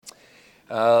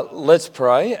Let's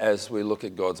pray as we look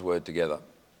at God's word together.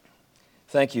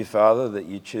 Thank you, Father, that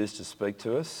you choose to speak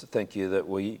to us. Thank you that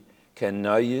we can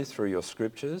know you through your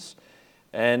scriptures.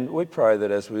 And we pray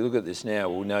that as we look at this now,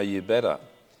 we'll know you better.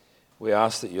 We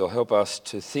ask that you'll help us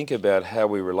to think about how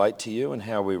we relate to you and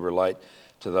how we relate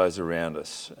to those around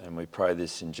us. And we pray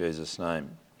this in Jesus' name.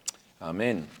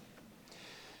 Amen.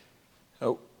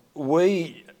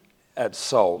 We at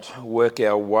SALT work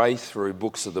our way through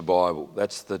books of the Bible.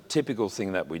 That's the typical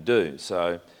thing that we do.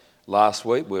 So last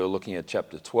week we were looking at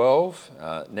chapter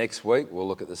 12. Next week we'll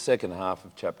look at the second half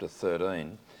of chapter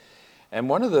 13. And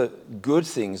one of the good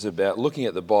things about looking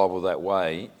at the Bible that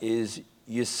way is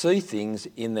you see things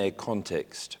in their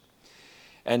context.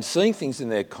 And seeing things in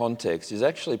their context is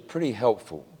actually pretty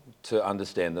helpful to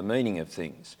understand the meaning of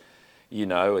things. You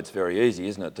know, it's very easy,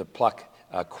 isn't it, to pluck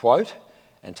a quote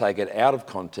and take it out of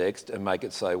context and make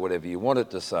it say whatever you want it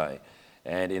to say.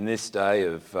 And in this day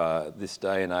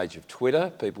and age of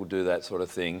Twitter, people do that sort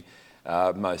of thing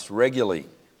most regularly.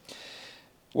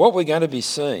 What we're going to be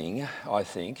seeing, I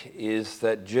think, is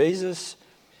that Jesus,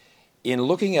 in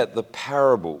looking at the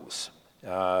parables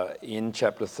in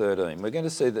chapter 13, we're going to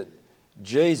see that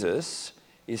Jesus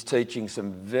is teaching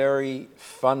some very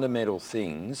fundamental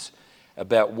things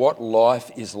about what life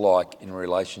is like in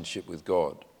relationship with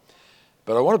God.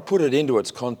 But I want to put it into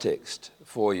its context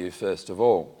for you first of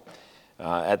all.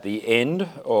 At the end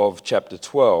of chapter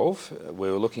 12, we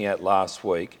were looking at last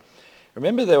week,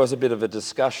 remember there was a bit of a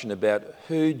discussion about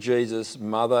who Jesus'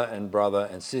 mother and brother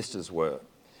and sisters were.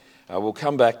 We'll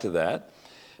come back to that.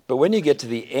 But when you get to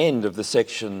the end of the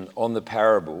section on the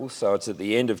parables, so it's at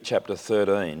the end of chapter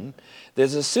 13,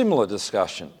 there's a similar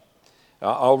discussion.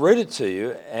 I'll read it to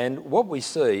you, and what we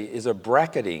see is a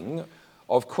bracketing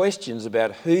of questions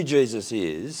about who Jesus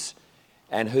is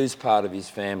and who's part of his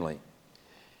family.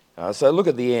 So look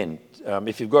at the end.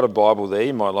 If you've got a Bible there,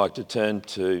 you might like to turn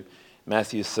to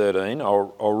Matthew 13.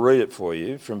 I'll read it for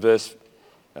you from verse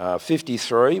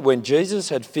 53. When Jesus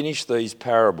had finished these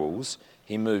parables,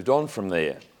 he moved on from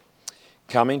there.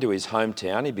 Coming to his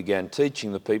hometown, he began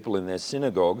teaching the people in their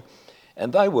synagogue,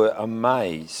 and they were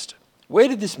amazed. Where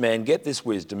did this man get this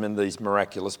wisdom and these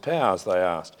miraculous powers, they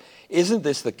asked. Isn't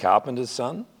this the carpenter's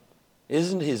son?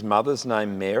 Isn't his mother's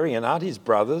name Mary? And aren't his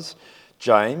brothers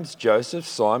James, Joseph,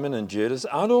 Simon and Judas?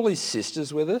 Aren't all his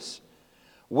sisters with us?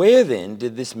 Where then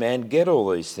did this man get all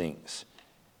these things?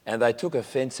 And they took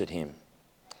offence at him.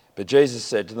 But Jesus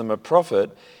said to them, a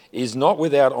prophet is not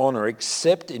without honour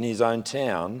except in his own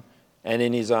town and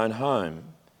in his own home.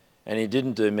 And he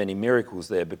didn't do many miracles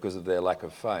there because of their lack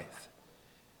of faith.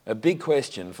 A big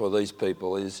question for these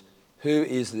people is, who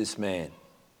is this man?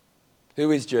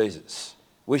 Who is Jesus?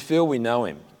 We feel we know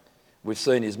him. We've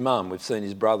seen his mum, we've seen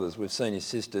his brothers, we've seen his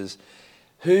sisters.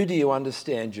 Who do you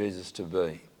understand Jesus to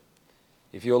be?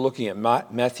 If you're looking at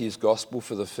Matthew's gospel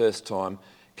for the first time,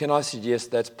 can I suggest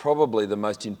that's probably the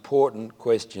most important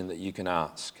question that you can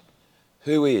ask?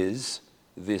 Who is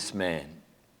this man?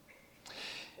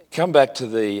 Come back to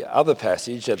the other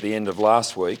passage at the end of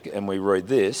last week and we read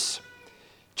this.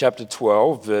 Chapter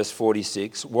 12, verse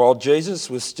 46, while Jesus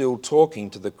was still talking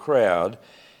to the crowd,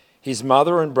 his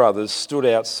mother and brothers stood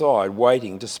outside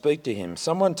waiting to speak to him.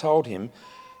 Someone told him,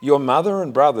 your mother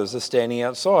and brothers are standing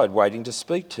outside waiting to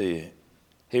speak to you.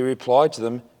 He replied to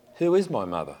them, who is my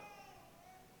mother?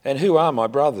 And who are my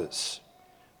brothers?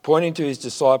 Pointing to his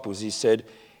disciples, he said,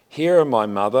 here are my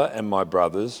mother and my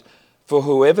brothers, for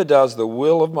whoever does the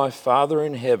will of my Father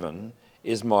in heaven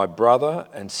is my brother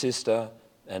and sister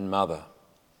and mother.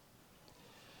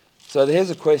 So here's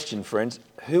a question, friends.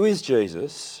 Who is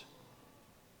Jesus?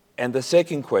 And the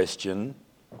second question,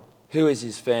 who is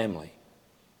his family?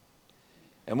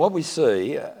 And what we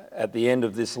see at the end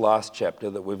of this last chapter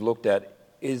that we've looked at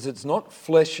is it's not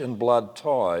flesh and blood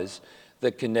ties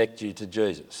that connect you to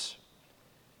Jesus.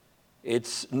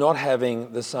 It's not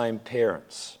having the same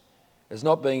parents. It's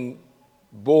not being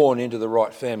born into the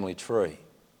right family tree.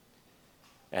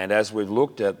 And as we've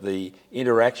looked at the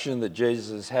interaction that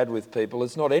Jesus has had with people,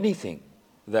 it's not anything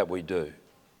that we do.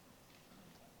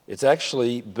 It's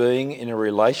actually being in a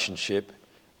relationship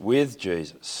with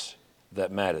Jesus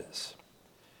that matters.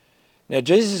 Now,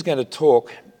 Jesus is going to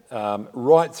talk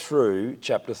right through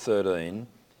chapter 13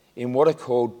 in what are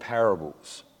called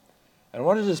parables. And I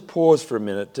want to just pause for a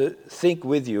minute to think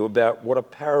with you about what a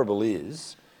parable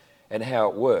is and how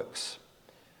it works.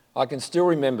 I can still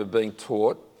remember being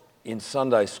taught in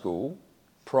Sunday school,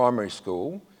 primary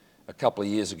school, a couple of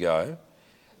years ago,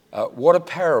 what a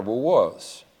parable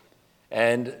was.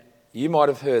 And you might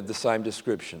have heard the same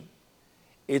description.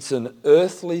 It's an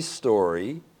earthly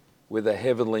story with a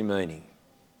heavenly meaning.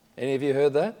 Any of you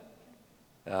heard that?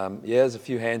 There's a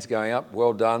few hands going up.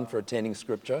 Well done for attending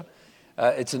Scripture.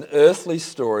 It's an earthly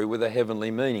story with a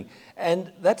heavenly meaning.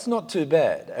 And that's not too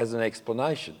bad as an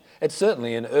explanation. It's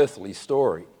certainly an earthly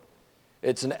story.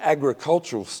 It's an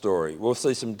agricultural story. We'll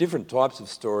see some different types of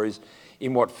stories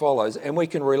in what follows, and we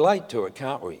can relate to it,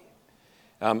 can't we?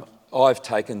 I've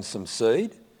taken some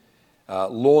seed,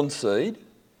 lawn seed,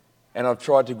 and I've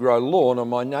tried to grow lawn on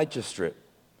my nature strip.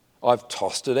 I've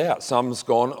tossed it out. Some's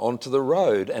gone onto the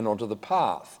road and onto the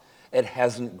path. It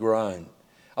hasn't grown.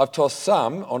 I've tossed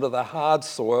some onto the hard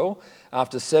soil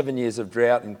after 7 years of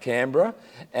drought in Canberra,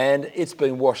 and it's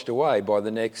been washed away by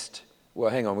the next, well,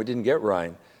 hang on, we didn't get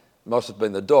rain. It must have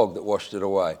been the dog that washed it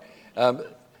away.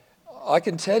 I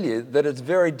can tell you that it's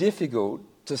very difficult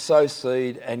to sow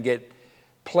seed and get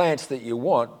plants that you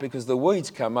want because the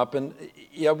weeds come up, and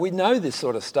we know this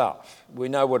sort of stuff. We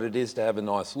know what it is to have a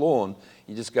nice lawn.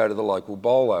 You just go to the local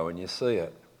bolo and you see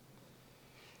it.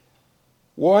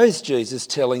 Why is Jesus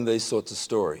telling these sorts of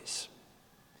stories?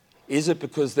 Is it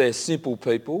because they're simple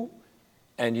people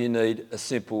and you need a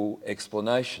simple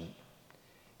explanation?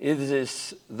 Is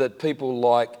it that people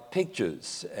like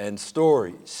pictures and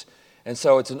stories, and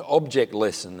so it's an object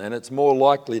lesson and it's more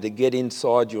likely to get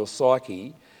inside your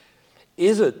psyche?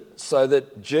 Is it so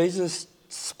that Jesus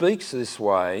speaks this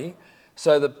way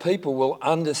so that people will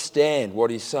understand what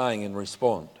he's saying and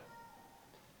respond?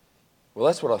 Well,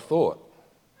 that's what I thought.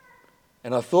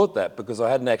 And I thought that because I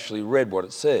hadn't actually read what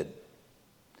it said.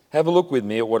 Have a look with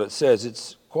me at what it says.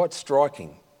 It's quite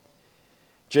striking.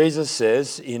 Jesus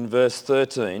says in verse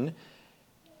 13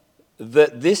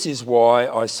 that this is why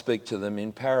I speak to them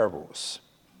in parables.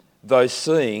 Though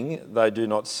seeing, they do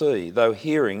not see. Though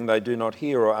hearing, they do not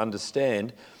hear or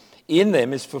understand. In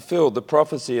them is fulfilled the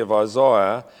prophecy of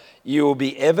Isaiah. You will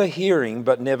be ever hearing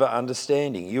but never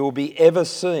understanding. You will be ever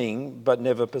seeing but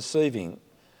never perceiving.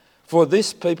 For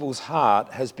this people's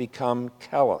heart has become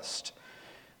calloused.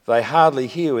 They hardly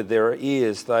hear with their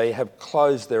ears. They have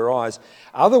closed their eyes.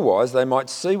 Otherwise, they might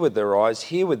see with their eyes,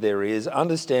 hear with their ears,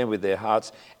 understand with their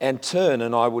hearts, and turn,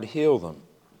 and I would heal them.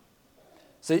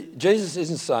 See, Jesus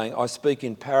isn't saying, I speak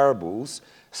in parables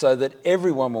so that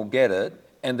everyone will get it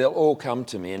and they'll all come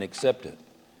to me and accept it.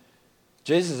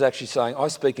 Jesus is actually saying, I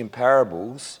speak in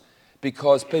parables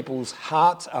because people's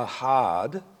hearts are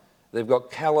hard. They've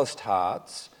got calloused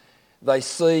hearts. They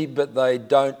see, but they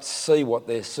don't see what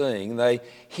they're seeing. They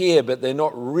hear, but they're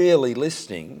not really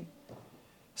listening.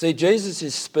 See, Jesus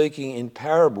is speaking in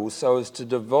parables so as to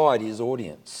divide his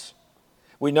audience.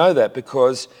 We know that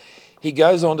because he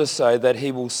goes on to say that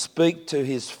he will speak to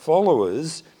his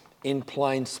followers in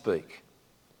plain speak.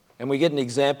 And we get an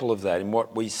example of that in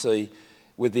what we see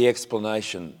with the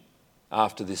explanation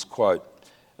after this quote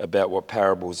about what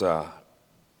parables are.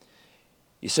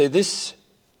 You see, this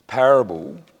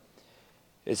parable,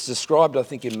 it's described, I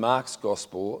think, in Mark's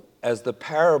Gospel as the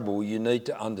parable you need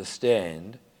to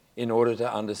understand in order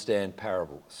to understand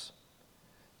parables.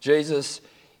 Jesus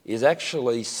is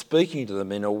actually speaking to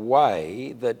them in a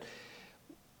way that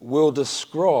will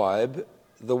describe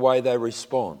the way they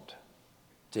respond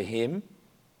to him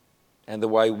and the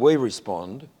way we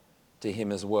respond to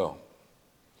him as well.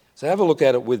 So have a look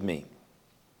at it with me.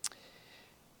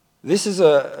 This is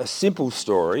a simple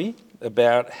story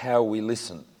about how we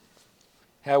listen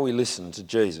to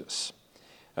Jesus.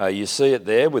 You see it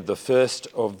there with the first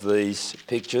of these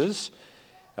pictures.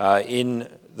 In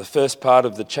the first part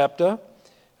of the chapter,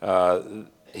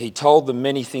 he told them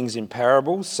many things in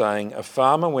parables, saying, a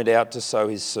farmer went out to sow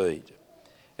his seed.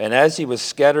 And as he was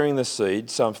scattering the seed,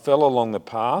 some fell along the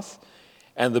path,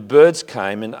 and the birds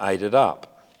came and ate it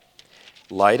up.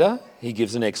 Later, he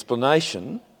gives an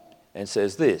explanation and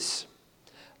says this.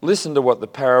 Listen to what the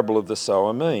parable of the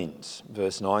sower means.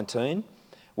 Verse 19.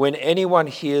 When anyone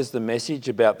hears the message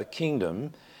about the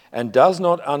kingdom and does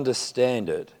not understand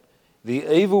it, the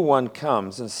evil one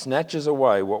comes and snatches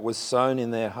away what was sown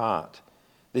in their heart.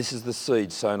 This is the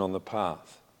seed sown on the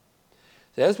path.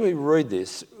 So as we read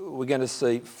this, we're going to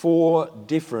see 4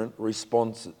 different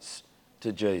responses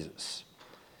to Jesus.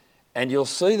 And you'll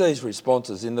see these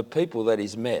responses in the people that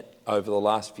he's met over the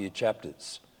last few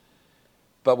chapters.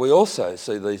 But we also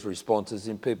see these responses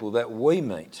in people that we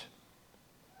meet.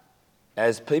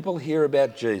 As people hear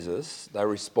about Jesus, they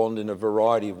respond in a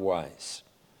variety of ways.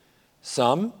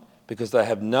 Some, because they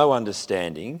have no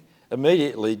understanding,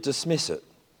 immediately dismiss it.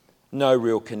 No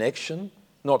real connection,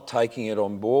 not taking it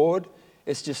on board.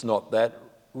 It's just not that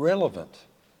relevant.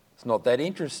 It's not that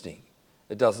interesting.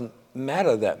 It doesn't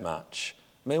matter that much.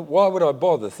 I mean, why would I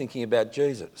bother thinking about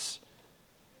Jesus?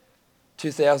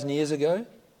 2,000 years ago,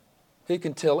 who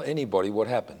can tell anybody what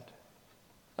happened?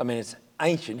 I mean, it's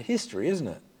ancient history, isn't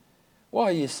it? Why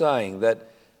are you saying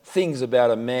that things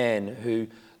about a man who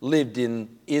lived in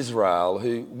Israel,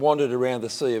 who wandered around the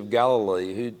Sea of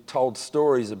Galilee, who told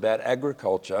stories about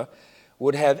agriculture,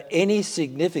 would have any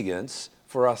significance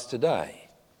for us today.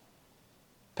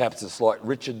 Perhaps it's like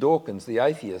Richard Dawkins, the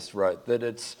atheist, wrote, that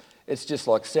it's just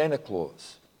like Santa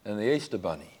Claus and the Easter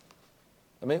Bunny.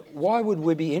 I mean, why would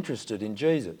we be interested in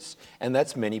Jesus? And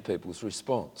that's many people's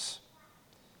response.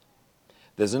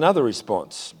 There's another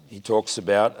response. He talks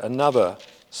about another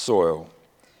soil.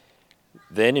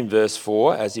 Then in verse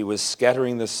 4, as he was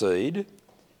scattering the seed,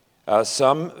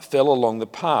 some fell along the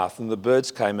path and the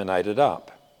birds came and ate it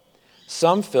up.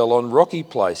 Some fell on rocky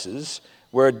places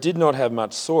where it did not have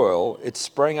much soil. It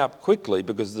sprang up quickly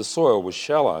because the soil was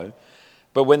shallow.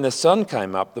 But when the sun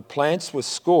came up, the plants were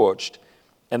scorched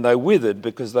and they withered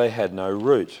because they had no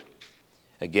root.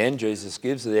 Again, Jesus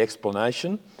gives the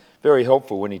explanation. Very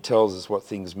helpful when he tells us what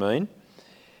things mean.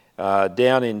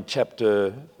 Down in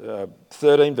chapter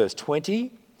 13, verse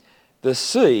 20, the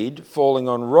seed falling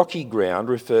on rocky ground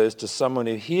refers to someone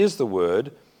who hears the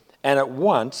word and at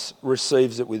once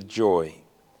receives it with joy.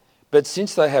 But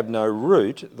since they have no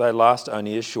root, they last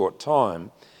only a short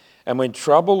time. And when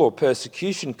trouble or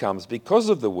persecution comes because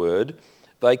of the word,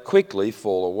 they quickly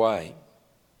fall away.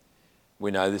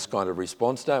 We know this kind of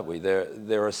response, don't we?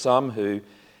 There are some who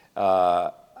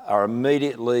are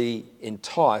immediately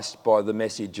enticed by the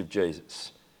message of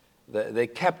Jesus. They're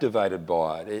captivated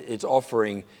by it. It's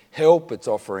offering help, it's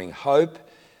offering hope,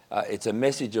 it's a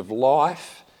message of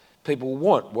life. People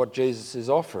want what Jesus is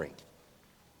offering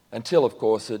until, of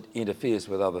course, it interferes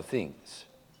with other things,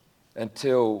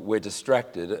 until we're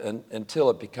distracted, and until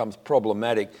it becomes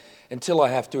problematic, until I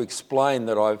have to explain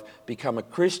that I've become a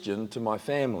Christian to my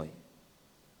family,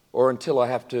 or until I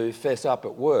have to fess up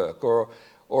at work, or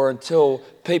until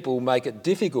people make it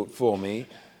difficult for me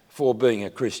for being a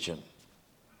Christian.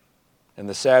 And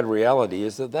the sad reality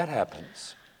is that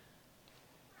happens.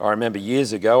 I remember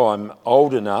years ago, I'm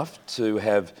old enough to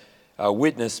have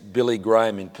witnessed Billy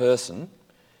Graham in person,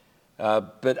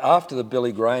 but after the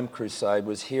Billy Graham crusade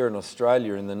was here in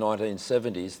Australia in the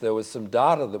 1970s, there was some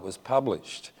data that was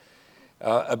published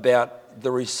about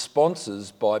the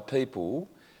responses by people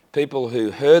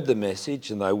who heard the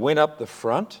message and they went up the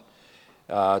front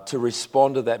to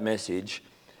respond to that message.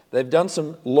 They've done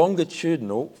some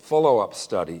longitudinal follow-up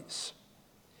studies.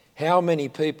 How many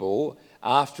people,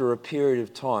 after a period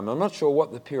of time, I'm not sure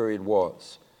what the period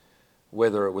was,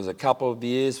 whether it was a couple of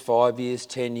years, 5 years,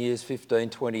 10 years, 15,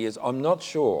 20 years, I'm not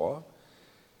sure,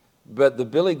 but the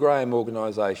Billy Graham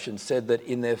organisation said that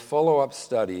in their follow-up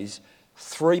studies,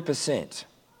 3%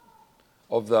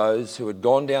 of those who had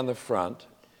gone down the front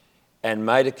and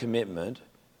made a commitment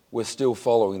were still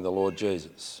following the Lord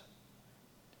Jesus.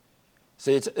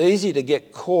 See, it's easy to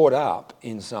get caught up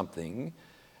in something,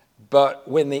 but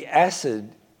when the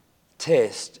acid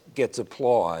test gets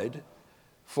applied,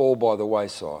 fall by the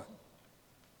wayside.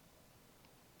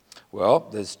 Well,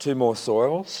 there's two more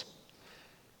soils.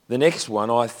 The next one,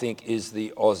 I think, is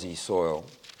the Aussie soil,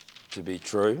 to be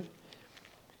true.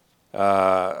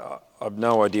 I've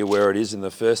no idea where it is in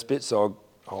the first bit, so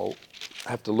I'll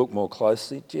have to look more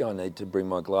closely. Gee, I need to bring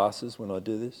my glasses when I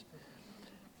do this.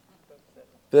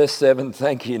 Verse 7,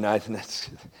 thank you, Nathan.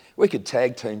 We could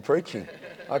tag team preaching.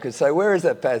 I could say, where is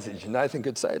that passage? And Nathan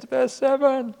could say, it's verse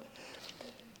 7.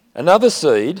 Other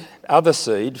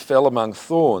seed fell among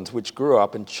thorns, which grew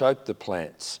up and choked the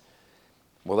plants.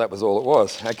 Well, that was all it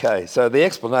was. Okay, so the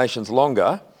explanation's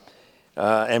longer,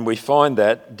 and we find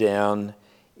that down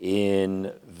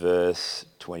in verse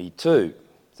 22.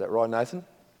 Is that right, Nathan?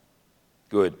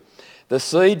 Good. The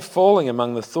seed falling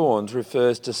among the thorns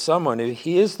refers to someone who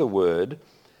hears the word,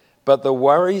 but the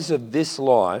worries of this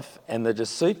life and the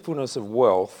deceitfulness of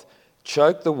wealth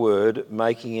choke the word,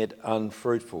 making it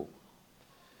unfruitful.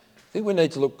 I think we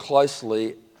need to look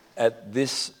closely at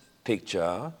this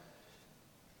picture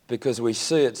because we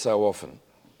see it so often,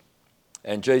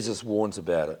 and Jesus warns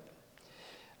about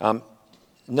it.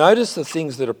 Notice the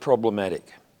things that are problematic,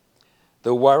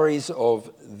 the worries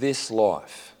of this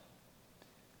life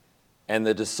and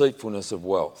the deceitfulness of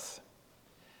wealth.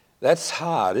 That's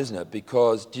hard, isn't it?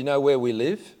 Because do you know where we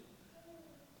live?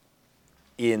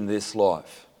 In this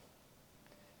life.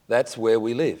 That's where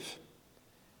we live.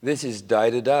 This is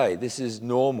day to day. This is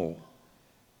normal.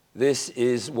 This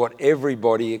is what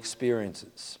everybody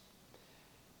experiences.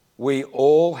 We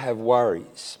all have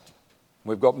worries.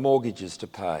 We've got mortgages to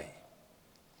pay.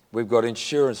 We've got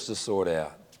insurance to sort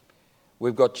out.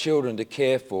 We've got children to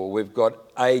care for. We've got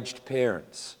aged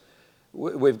parents.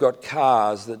 We've got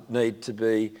cars that need to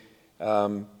be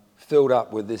filled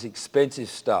up with this expensive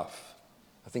stuff.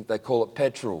 I think they call it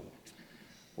petrol.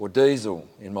 or diesel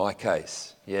in my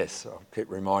case. Yes, I'll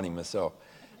keep reminding myself.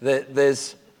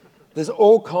 There's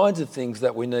all kinds of things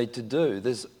that we need to do.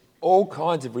 There's all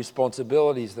kinds of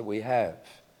responsibilities that we have.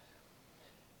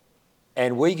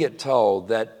 And we get told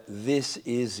that this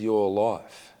is your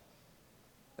life.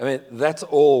 I mean, that's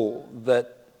all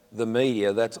that the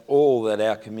media, that's all that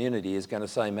our community is going to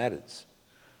say matters.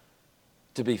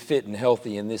 To be fit and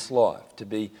healthy in this life, to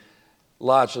be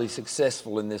largely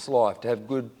successful in this life, to have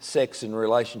good sex and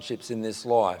relationships in this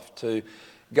life, to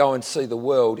go and see the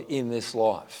world in this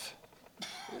life.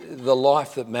 The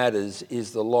life that matters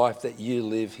is the life that you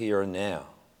live here and now.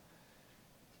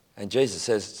 And Jesus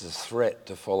says it's a threat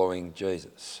to following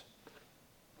Jesus,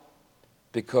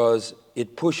 because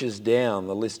it pushes down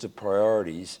the list of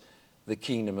priorities the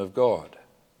kingdom of God.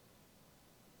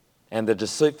 And the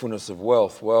deceitfulness of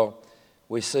wealth, well,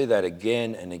 we see that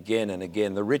again and again and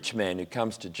again. The rich man who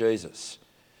comes to Jesus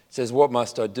says, "What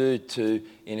must I do to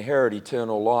inherit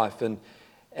eternal life?"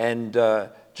 And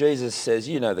Jesus says,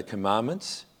 "You know the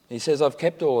commandments." He says, "I've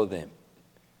kept all of them."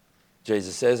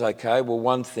 Jesus says, "Okay, well,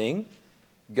 one thing,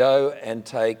 go and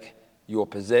take your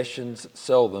possessions,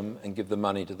 sell them, and give the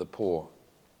money to the poor."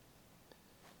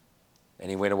 And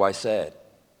he went away sad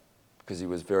because he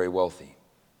was very wealthy.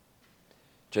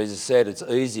 Jesus said it's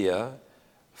easier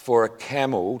for a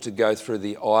camel to go through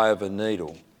the eye of a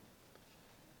needle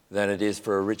than it is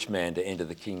for a rich man to enter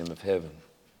the kingdom of heaven.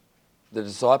 The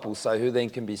disciples say, "Who then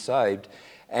can be saved?"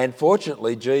 And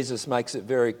fortunately, Jesus makes it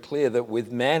very clear that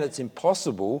with man it's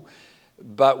impossible,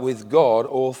 but with God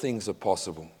all things are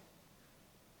possible.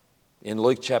 In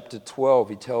Luke chapter 12,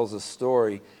 he tells a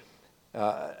story,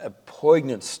 a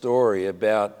poignant story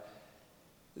about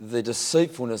the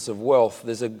deceitfulness of wealth.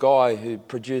 There's a guy who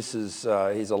produces,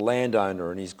 he's a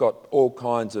landowner, and he's got all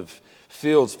kinds of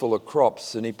fields full of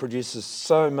crops, and he produces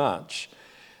so much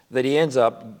that he ends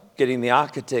up getting the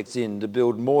architects in to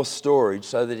build more storage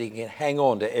so that he can hang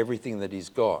on to everything that he's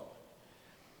got.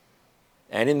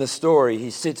 And in the story,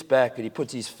 he sits back and he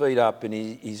puts his feet up and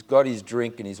he's got his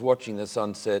drink and he's watching the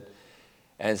sunset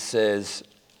and says,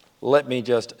 "Let me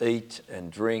just eat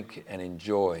and drink and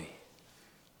enjoy,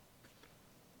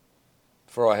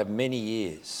 for I have many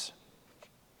years."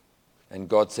 And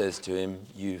God says to him,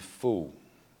 "You fool,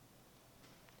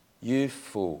 you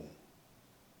fool.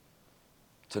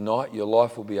 Tonight your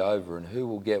life will be over, and who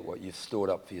will get what you've stored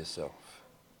up for yourself?"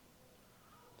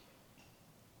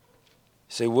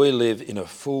 See, we live in a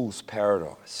fool's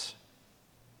paradise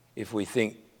if we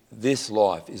think this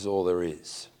life is all there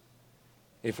is.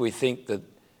 If we think that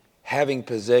having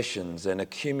possessions and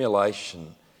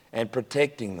accumulation and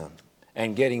protecting them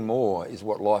and getting more is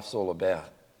what life's all about.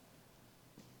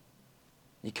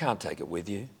 You can't take it with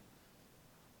you.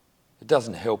 It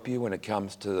doesn't help you when it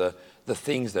comes to the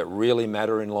things that really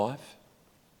matter in life.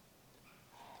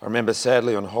 I remember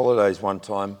sadly on holidays one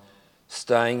time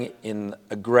staying in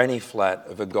a granny flat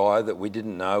of a guy that we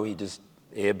didn't know. He just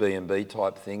Airbnb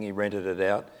type thing, he rented it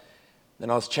out.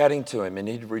 And I was chatting to him, and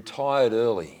he'd retired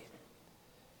early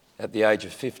at the age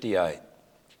of 58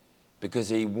 because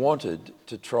he wanted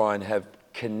to try and have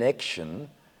connection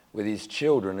with his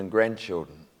children and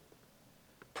grandchildren.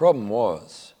 Problem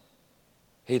was,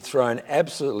 he'd thrown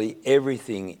absolutely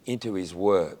everything into his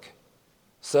work,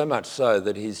 so much so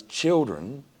that his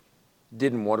children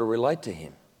didn't want to relate to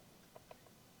him.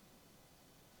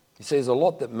 You see, there's a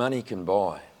lot that money can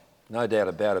buy, no doubt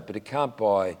about it, but it can't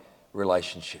buy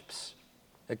relationships.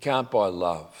 It can't buy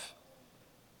love.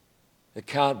 It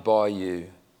can't buy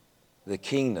you the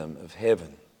kingdom of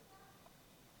heaven.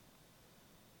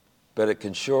 But it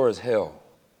can sure as hell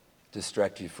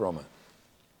distract you from it.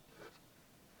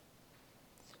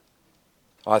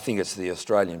 I think it's the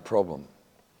Australian problem.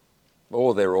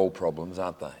 Or they're all problems,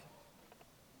 aren't they?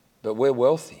 But we're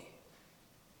wealthy.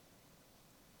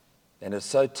 And it's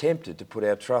so tempted to put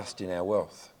our trust in our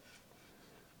wealth.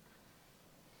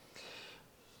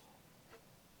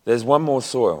 There's one more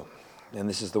soil, and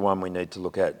this is the one we need to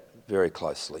look at very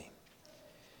closely.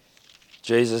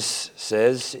 Jesus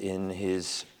says in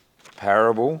his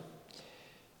parable,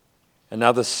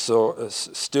 another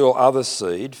still other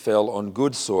seed fell on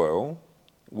good soil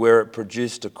where it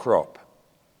produced a crop,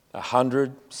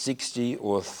 100, 60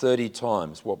 or 30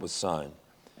 times what was sown.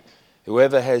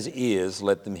 Whoever has ears,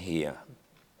 let them hear.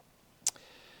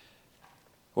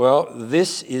 Well,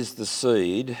 this is the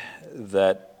seed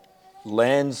that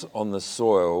lands on the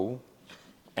soil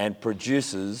and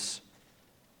produces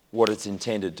what it's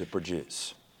intended to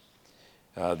produce.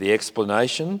 The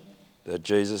explanation that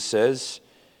Jesus says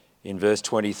in verse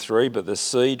 23, "But the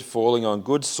seed falling on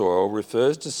good soil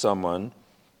refers to someone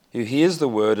who hears the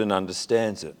word and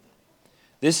understands it.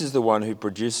 This is the one who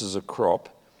produces a crop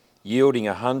yielding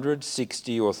 100,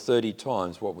 60 or 30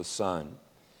 times what was sown.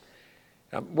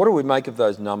 What do we make of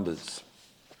those numbers?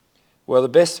 Well, the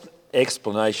best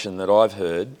explanation that I've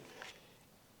heard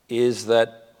is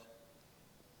that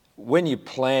when you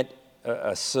plant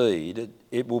a seed,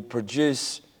 it will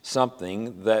produce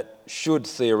something that should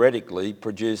theoretically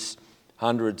produce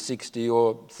 100, 60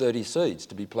 or 30 seeds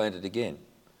to be planted again.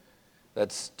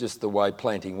 That's just the way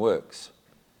planting works,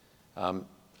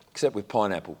 except with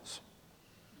pineapples.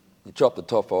 You chop the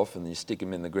top off and you stick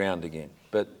them in the ground again.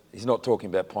 But he's not talking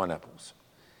about pineapples.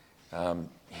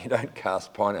 You don't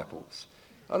cast pineapples.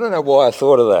 I don't know why I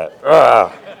thought of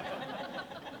that.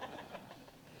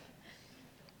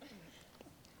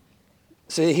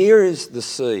 See, here is the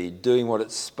seed doing what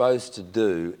it's supposed to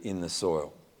do in the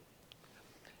soil.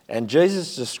 And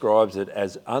Jesus describes it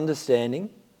as understanding,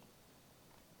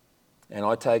 and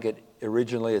I take it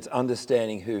originally it's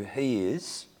understanding who he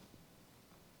is,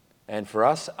 and for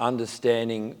us,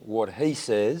 understanding what he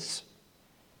says,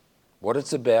 what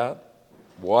it's about,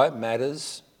 why it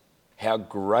matters, how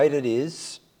great it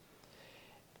is,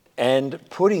 and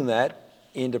putting that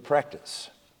into practice,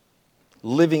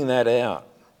 living that out,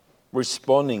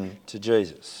 responding to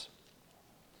Jesus.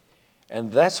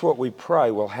 And that's what we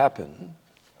pray will happen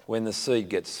when the seed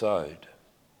gets sowed.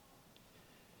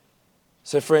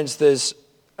 So friends, there's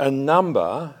a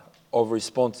number of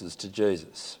responses to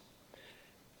Jesus.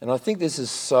 And I think this is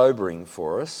sobering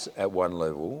for us at one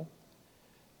level,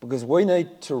 because we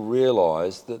need to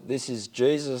realise that this is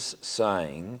Jesus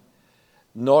saying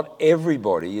not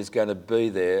everybody is going to be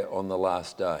there on the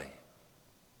last day.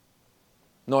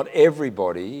 Not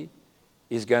everybody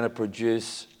is going to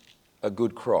produce a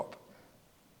good crop.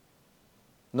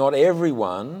 Not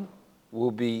everyone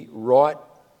will be right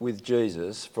with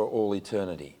Jesus for all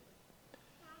eternity.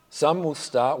 Some will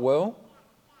start well,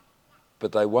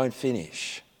 but they won't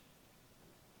finish.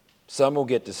 Some will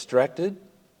get distracted,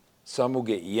 some will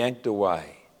get yanked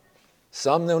away.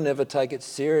 Some they'll never take it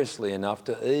seriously enough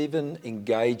to even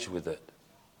engage with it.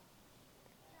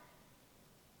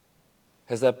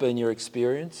 Has that been your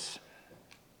experience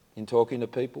in talking to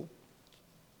people?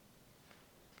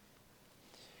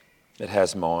 It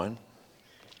has mine.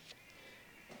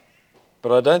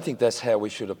 But I don't think that's how we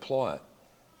should apply it.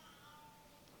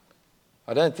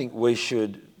 I don't think we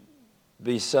should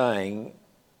be saying,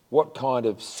 what kind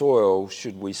of soil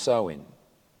should we sow in?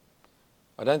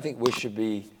 I don't think we should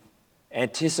be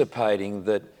anticipating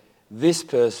that this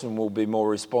person will be more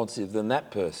responsive than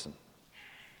that person.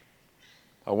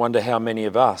 I wonder how many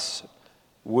of us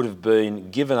would have been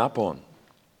given up on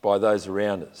by those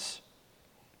around us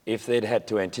if they'd had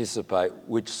to anticipate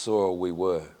which soil we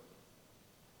were.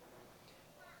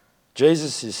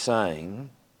 Jesus is saying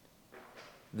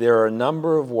there are a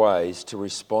number of ways to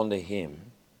respond to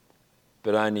him,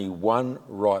 but only one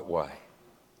right way.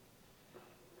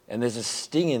 And there's a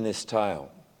sting in this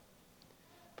tale,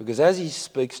 because as he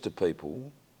speaks to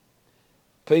people,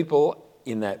 people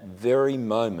in that very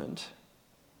moment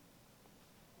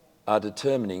are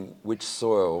determining which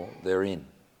soil they're in.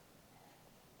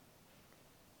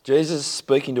 Jesus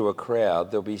speaking to a crowd,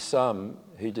 there'll be some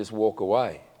who just walk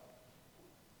away.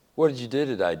 What did you do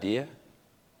today, dear?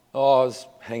 Oh, I was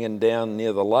hanging down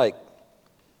near the lake.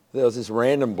 There was this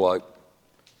random bloke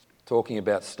talking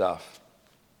about stuff.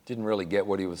 Didn't really get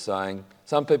what he was saying.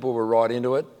 Some people were right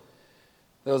into it.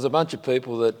 There was a bunch of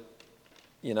people that,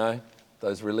 you know,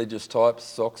 those religious types,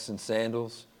 socks and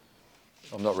sandals.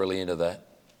 I'm not really into that.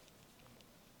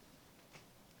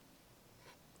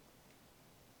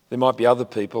 There might be other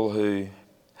people who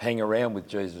hang around with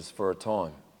Jesus for a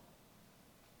time,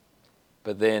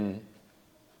 but then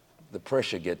the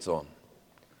pressure gets on,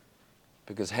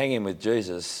 because hanging with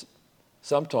Jesus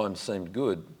sometimes seemed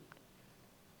good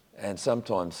and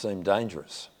sometimes seemed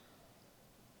dangerous.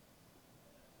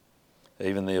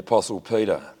 Even the Apostle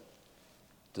Peter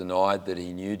denied that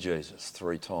he knew Jesus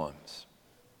 3 times.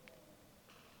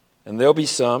 And there'll be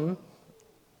some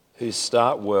who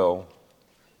start well,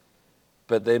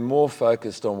 but they're more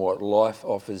focused on what life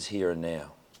offers here and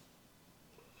now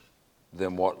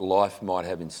than what life might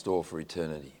have in store for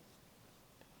eternity.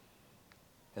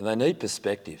 And they need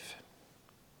perspective.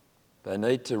 They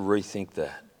need to rethink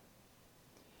that.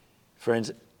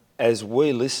 Friends, as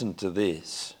we listen to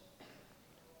this,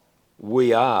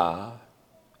 we are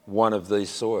one of these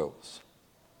soils.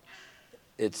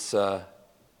 It's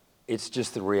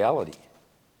just the reality.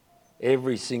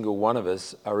 Every single one of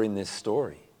us are in this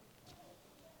story.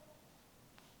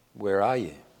 Where are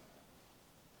you?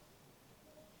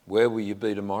 Where will you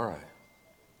be tomorrow?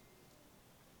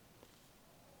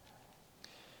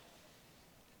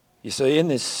 You see, in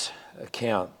this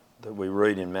account that we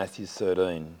read in Matthew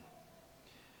 13,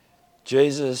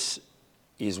 Jesus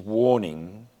is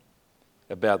warning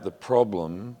about the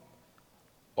problem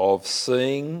of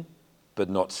seeing but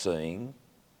not seeing,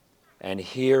 and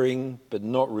hearing but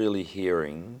not really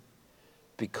hearing,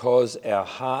 because our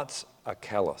hearts are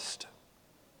calloused.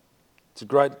 It's a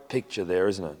great picture there,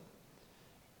 isn't it?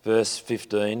 Verse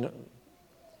 15,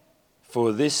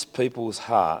 for this people's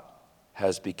heart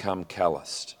has become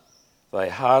calloused. They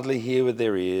hardly hear with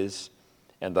their ears,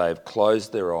 and they have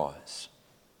closed their eyes.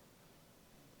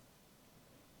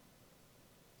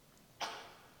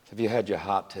 Have you had your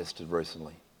heart tested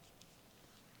recently?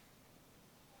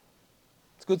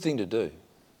 It's a good thing to do,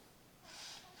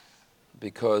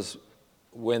 because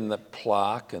when the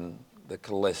plaque and the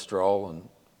cholesterol and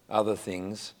other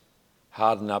things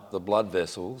harden up the blood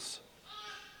vessels,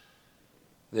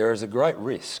 there is a great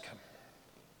risk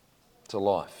to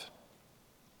life.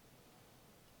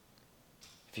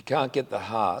 If you can't get the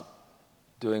heart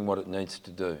doing what it needs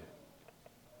to do,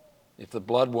 if the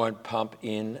blood won't pump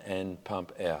in and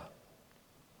pump out,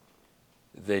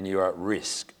 then you're at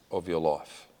risk of your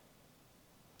life.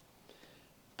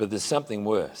 But there's something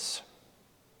worse,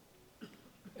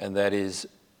 and that is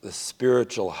the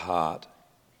spiritual heart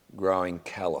growing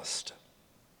calloused,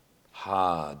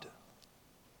 hard,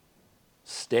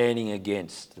 standing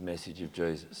against the message of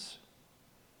Jesus.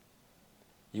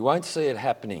 You won't see it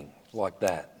happening like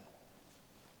that,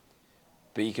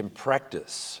 but you can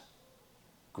practice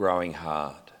growing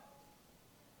hard,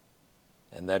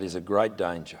 and that is a great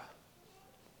danger.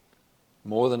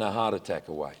 More than a heart attack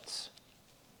awaits.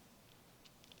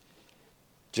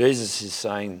 Jesus is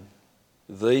saying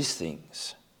these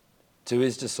things to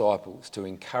his disciples to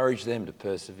encourage them to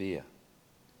persevere,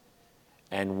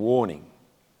 and warning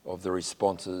of the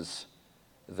responses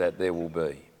that there will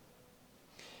be.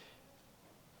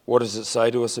 What does it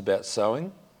say to us about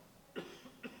sowing?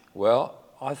 Well,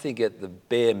 I think at the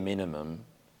bare minimum,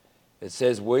 it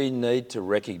says we need to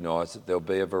recognise that there'll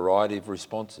be a variety of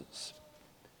responses,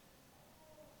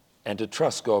 and to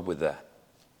trust God with that,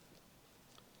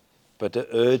 but to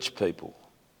urge people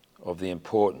of the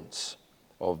importance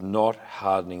of not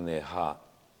hardening their heart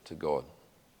to God.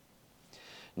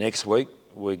 Next week,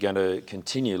 we're going to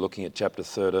continue looking at chapter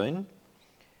 13,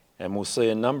 and we'll see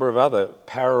a number of other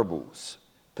parables,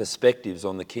 perspectives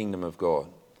on the kingdom of God.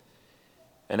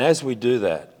 And as we do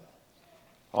that,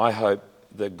 I hope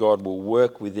that God will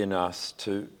work within us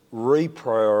to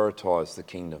reprioritise the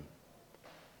kingdom,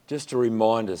 just to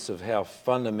remind us of how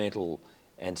fundamental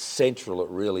and central it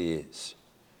really is,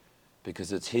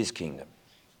 because it's his kingdom,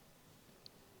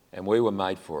 and we were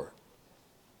made for it.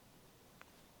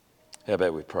 How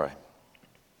about we pray?